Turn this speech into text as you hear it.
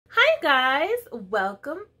Guys,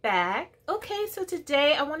 welcome back. Okay, so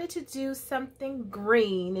today I wanted to do something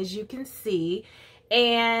green, as you can see,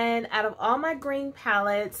 and out of all my green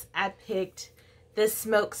palettes I picked the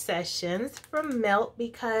Smoke Sessions from Melt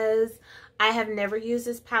because I have never used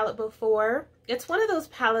this palette before. It's one of those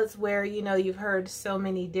palettes where, you know, you've heard so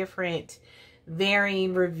many different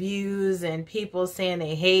varying reviews and people saying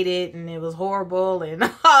they hate it and it was horrible and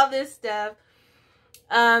all this stuff.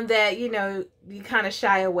 That, you know, you kind of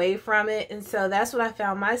shy away from it. And so that's what I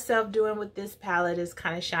found myself doing with this palette, is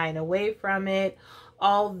kind of shying away from it.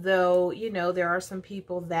 Although, you know, there are some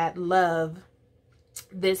people that love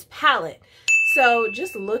this palette. So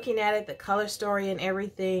just looking at it, the color story and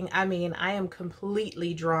everything, I mean, I am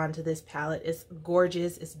completely drawn to this palette. It's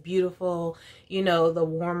gorgeous. It's beautiful. You know, the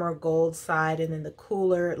warmer gold side and then the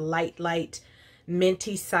cooler, light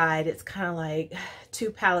minty side. It's kind of like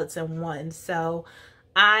two palettes in one. So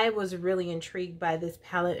I was really intrigued by this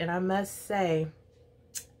palette, and I must say,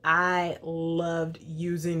 I loved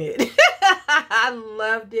using it. I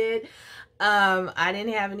loved it. I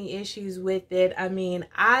didn't have any issues with it. I mean,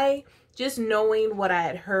 just knowing what I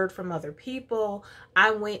had heard from other people,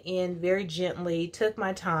 I went in very gently, took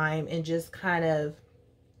my time, and just kind of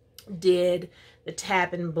did the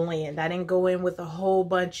tap and blend. I didn't go in with a whole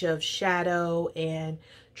bunch of shadow and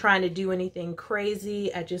trying to do anything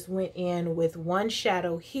crazy. I just went in with one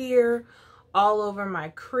shadow here all over my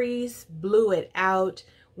crease, blew it out,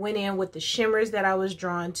 went in with the shimmers that I was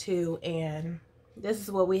drawn to, and this is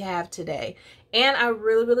what we have today. And I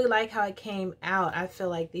really like how it came out. I feel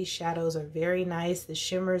like these shadows are very nice. The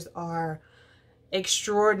shimmers are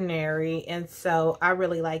extraordinary, and so I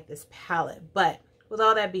really like this palette. But with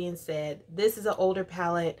all that being said, this is an older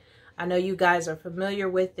palette. I know you guys are familiar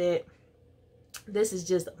with it. This is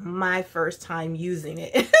just my first time using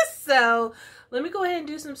it. So let me go ahead and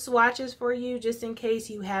do some swatches for you, just in case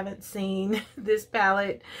you haven't seen this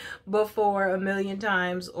palette before a million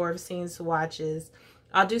times or have seen swatches.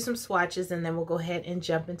 I'll do some swatches and then we'll go ahead and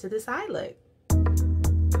jump into this eye look.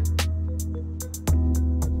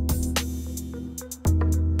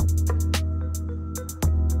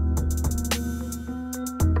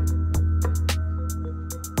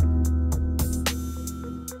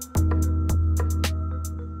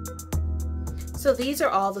 So these are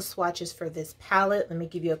all the swatches for this palette. Let me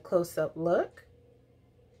give you a close-up look.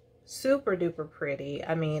 Super duper pretty.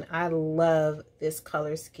 I mean, I love this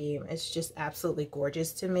color scheme. It's just absolutely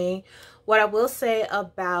gorgeous to me. What I will say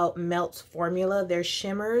about Melt's formula, their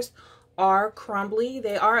shimmers are crumbly.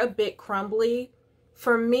 They are a bit crumbly.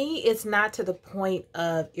 For me, it's not to the point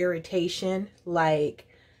of irritation, like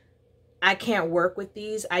I can't work with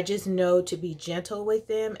these. I just know to be gentle with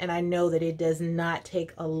them, and I know that it does not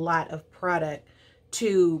take a lot of product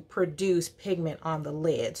to produce pigment on the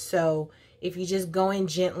lid. So if you just go in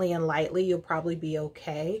gently and lightly, you'll probably be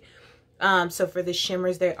okay. So for the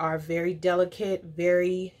shimmers, they are very delicate,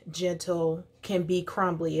 very gentle, can be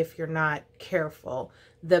crumbly if you're not careful.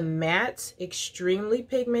 The mattes, extremely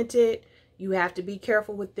pigmented. You have to be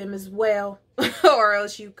careful with them as well, or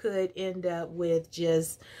else you could end up with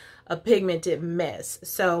just a pigmented mess.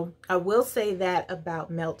 So I will say that about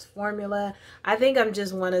Melt's formula. I think I'm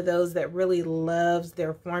just one of those that really loves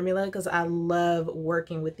their formula because I love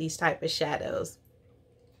working with these type of shadows.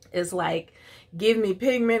 It's like, give me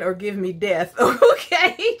pigment or give me death.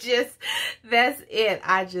 Okay, just that's it.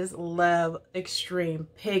 I just love extreme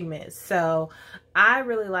pigment. So I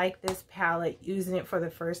really like this palette, using it for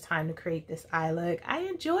the first time to create this eye look. I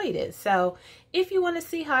enjoyed it. So if you want to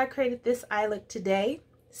see how I created this eye look today,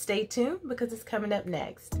 stay tuned because it's coming up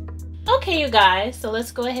next. Okay, you guys, so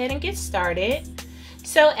let's go ahead and get started.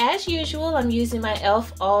 So as usual, I'm using my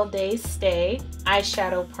e.l.f. All Day Stay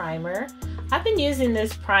eyeshadow primer. I've been using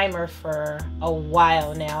this primer for a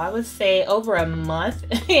while now. I would say over a month,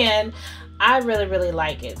 and I really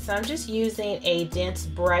like it. So I'm just using a dense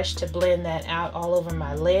brush to blend that out all over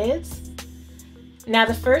my lids. Now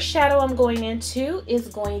the first shadow I'm going into is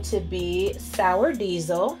going to be Sour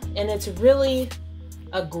Diesel, and it's really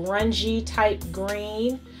a grungy type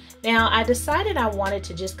green. Now I decided I wanted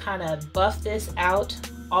to just kind of buff this out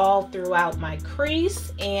all throughout my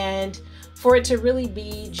crease, and for it to really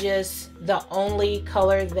be just the only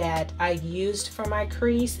color that I used for my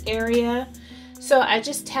crease area. So I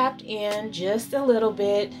just tapped in just a little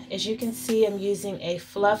bit. As you can see, I'm using a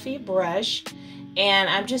fluffy brush, and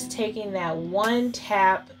I'm just taking that one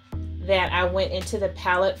tap that I went into the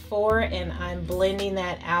palette for, and I'm blending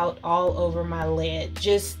that out all over my lid.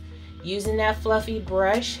 Just using that fluffy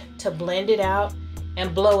brush to blend it out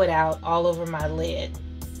and blow it out all over my lid.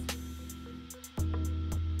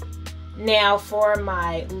 Now for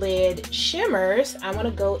my lid shimmers, I'm going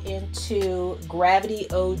to go into Gravity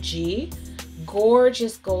OG.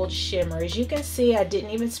 Gorgeous gold shimmer. As you can see, I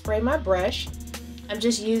didn't even spray my brush. I'm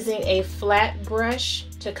just using a flat brush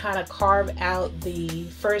to kind of carve out the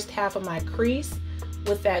first half of my crease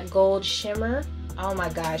with that gold shimmer. Oh my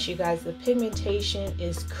gosh, you guys, the pigmentation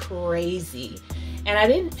is crazy. And I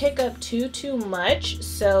didn't pick up too much,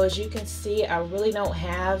 so as you can see, I really don't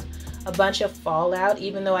have a bunch of fallout,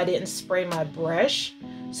 even though I didn't spray my brush.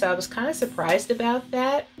 So I was kind of surprised about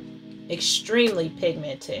that. Extremely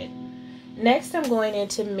pigmented. Next, I'm going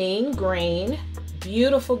into Mean Green.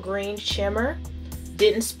 Beautiful green shimmer.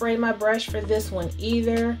 Didn't spray my brush for this one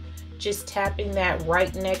either. Just tapping that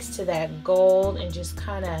right next to that gold and just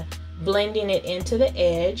kind of blending it into the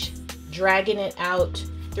edge, dragging it out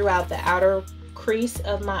throughout the outer crease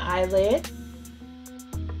of my eyelid.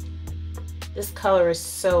 This color is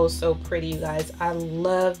so pretty, you guys. I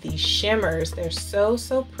love these shimmers. They're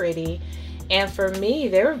so pretty. And for me,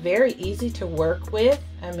 they're very easy to work with.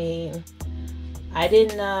 I mean, I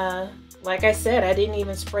didn't, like I said, I didn't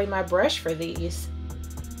even spray my brush for these.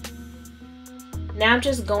 Now I'm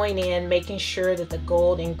just going in, making sure that the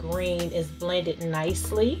gold and green is blended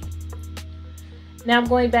nicely. Now I'm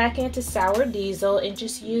going back into Sour Diesel and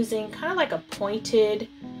just using kind of like a pointed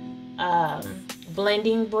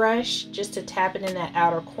blending brush just to tap it in that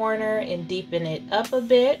outer corner and deepen it up a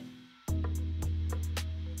bit.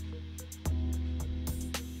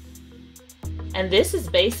 And this is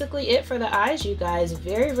basically it for the eyes, you guys.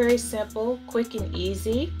 Very simple, quick and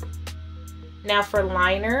easy. Now for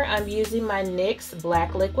liner, I'm using my NYX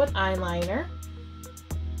Black Liquid Eyeliner.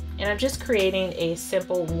 And I'm just creating a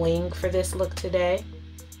simple wing for this look today.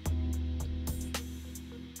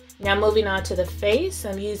 Now moving on to the face,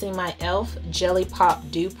 I'm using my e.l.f. Jelly Pop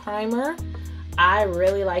Dew Primer. I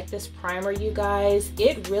really like this primer, you guys.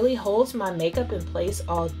 It really holds my makeup in place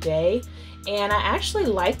all day. And I actually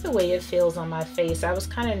like the way it feels on my face. I was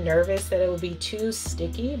kind of nervous that it would be too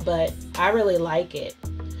sticky, but I really like it.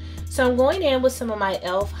 So I'm going in with some of my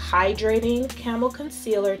e.l.f. Hydrating Camo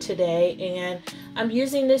Concealer today, and I'm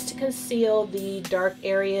using this to conceal the dark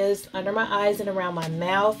areas under my eyes and around my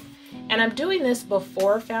mouth. And I'm doing this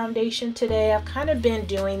before foundation today. I've kind of been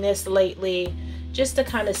doing this lately just to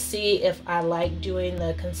kind of see if I like doing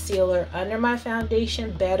the concealer under my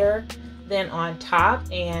foundation better than on top,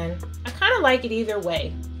 and I kind of like it either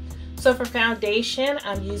way. So for foundation,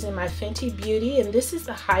 I'm using my Fenty Beauty, and this is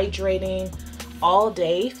the Hydrating All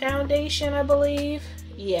Day Foundation, I believe.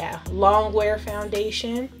 Yeah, long wear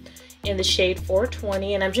foundation in the shade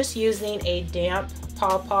 420, and I'm just using a damp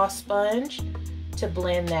paw sponge to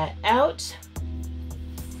blend that out.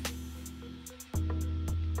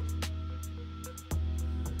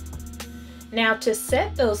 Now to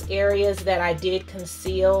set those areas that I did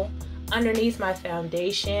conceal underneath my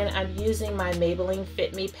foundation, I'm using my Maybelline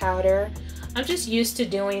Fit Me powder. I'm just used to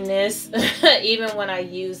doing this even when I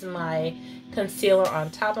use my concealer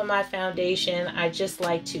on top of my foundation. I just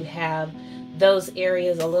like to have those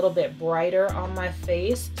areas a little bit brighter on my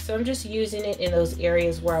face. So I'm just using it in those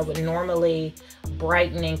areas where I would normally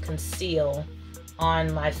brighten and conceal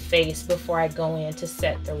on my face before I go in to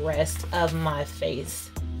set the rest of my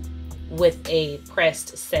face with a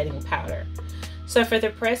pressed setting powder. So for the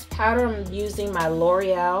pressed powder, I'm using my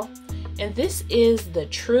Loreal, and this is the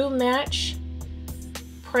True Match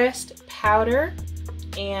pressed powder,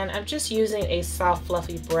 and I'm just using a soft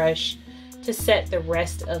fluffy brush to set the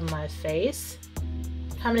rest of my face.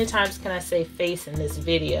 How many times can I say face in this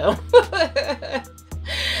video?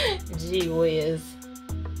 Gee whiz.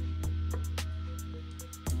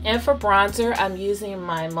 And for bronzer, I'm using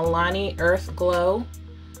my Milani Earth Glow.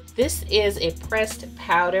 This is a pressed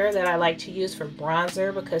powder that I like to use for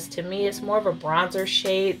bronzer because to me it's more of a bronzer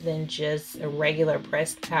shade than just a regular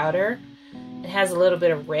pressed powder. It has a little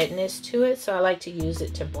bit of redness to it, so I like to use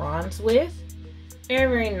it to bronze with.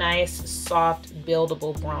 Very nice, soft,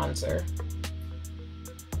 buildable bronzer.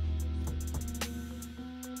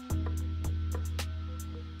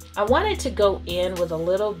 I wanted to go in with a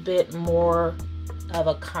little bit more of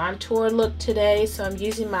a contour look today, so I'm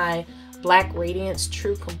using my Black Radiance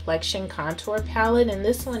True Complexion Contour Palette, and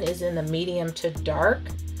this one is in the medium to dark.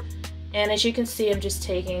 And as you can see, I'm just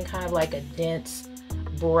taking kind of like a dense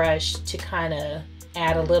brush to kind of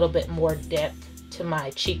add a little bit more depth to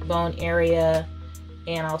my cheekbone area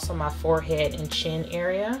and also my forehead and chin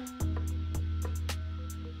area.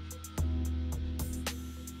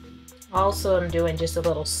 Also, I'm doing just a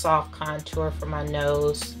little soft contour for my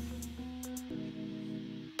nose.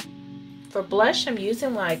 For blush, I'm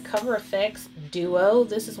using my Cover FX Duo.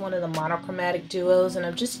 This is one of the monochromatic duos, and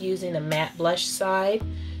I'm just using the matte blush side.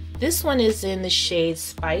 This one is in the shade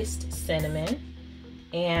Spiced Cinnamon.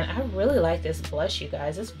 And I really like this blush, you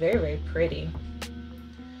guys. It's very, very pretty.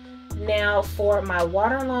 Now for my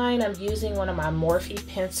waterline, I'm using one of my Morphe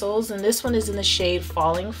pencils, and this one is in the shade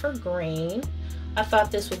Falling for Green. I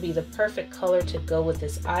thought this would be the perfect color to go with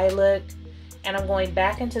this eye look. And I'm going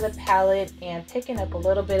back into the palette and picking up a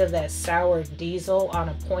little bit of that Sour Diesel on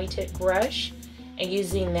a pointed brush and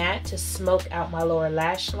using that to smoke out my lower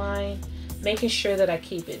lash line, making sure that I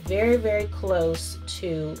keep it very, very close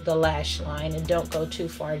to the lash line and don't go too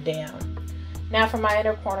far down. Now for my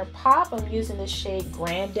inner corner pop, I'm using the shade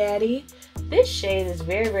Granddaddy. This shade is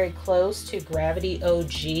very, very close to Gravity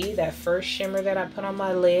OG, that first shimmer that I put on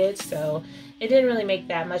my lid, so it didn't really make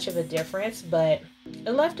that much of a difference, but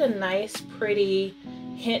it left a nice, pretty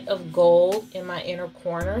hint of gold in my inner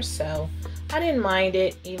corner, so I didn't mind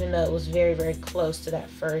it, even though it was very, very close to that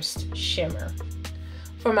first shimmer.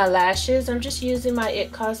 For my lashes, I'm just using my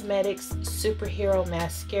IT Cosmetics Superhero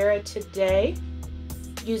Mascara today.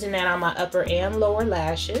 Using that on my upper and lower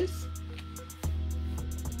lashes.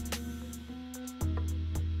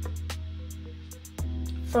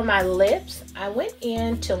 For my lips, I went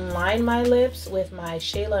in to line my lips with my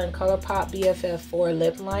Shayla and ColourPop BFF4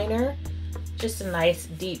 lip liner. Just a nice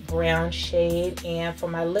deep brown shade. And for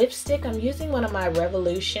my lipstick, I'm using one of my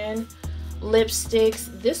Revolution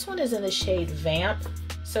lipsticks. This one is in the shade Vamp.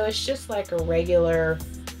 So it's just like a regular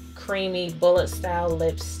creamy bullet style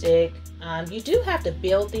lipstick. You do have to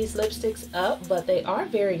build these lipsticks up, but they are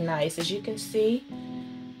very nice, as you can see.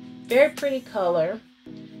 Very pretty color.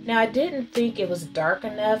 Now I didn't think it was dark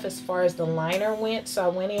enough as far as the liner went, so I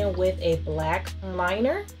went in with a black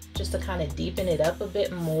liner just to kind of deepen it up a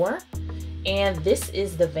bit more. And this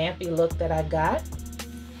is the vampy look that I got.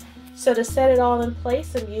 So to set it all in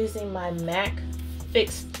place, I'm using my MAC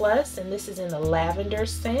Fix Plus, and this is in the lavender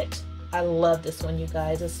scent. I love this one, you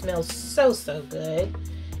guys. It smells so, so good.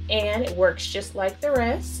 And it works just like the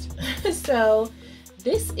rest. So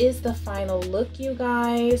this is the final look, you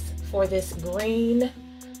guys, for this green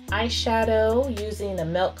eyeshadow using the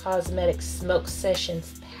Melt Cosmetics Smoke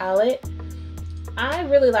Sessions palette. I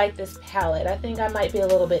really like this palette. I think I might be a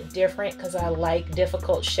little bit different because I like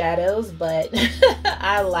difficult shadows, but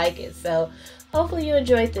I like it. So hopefully you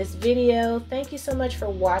enjoyed this video. Thank you so much for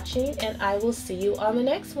watching, and I will see you on the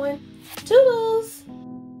next one. Toodles!